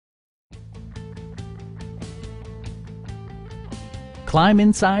Climb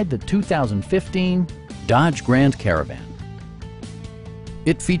inside the 2015 Dodge Grand Caravan.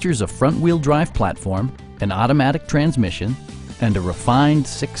 It features a front-wheel drive platform, an automatic transmission, and a refined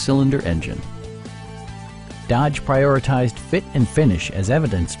 6-cylinder engine. Dodge prioritized fit and finish as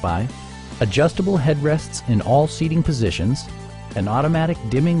evidenced by adjustable headrests in all seating positions, an automatic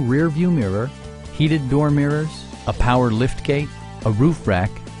dimming rear-view mirror, heated door mirrors, a power liftgate, a roof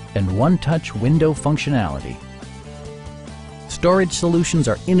rack, and one-touch window functionality. Storage solutions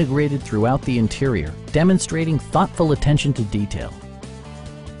are integrated throughout the interior, demonstrating thoughtful attention to detail.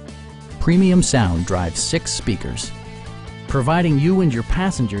 Premium sound drives 6 speakers, providing you and your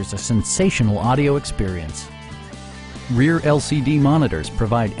passengers a sensational audio experience. Rear LCD monitors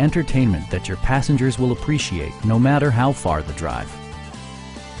provide entertainment that your passengers will appreciate no matter how far the drive.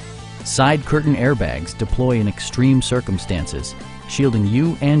 Side curtain airbags deploy in extreme circumstances, shielding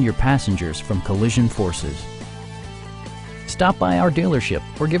you and your passengers from collision forces. Stop by our dealership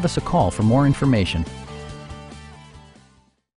or give us a call for more information.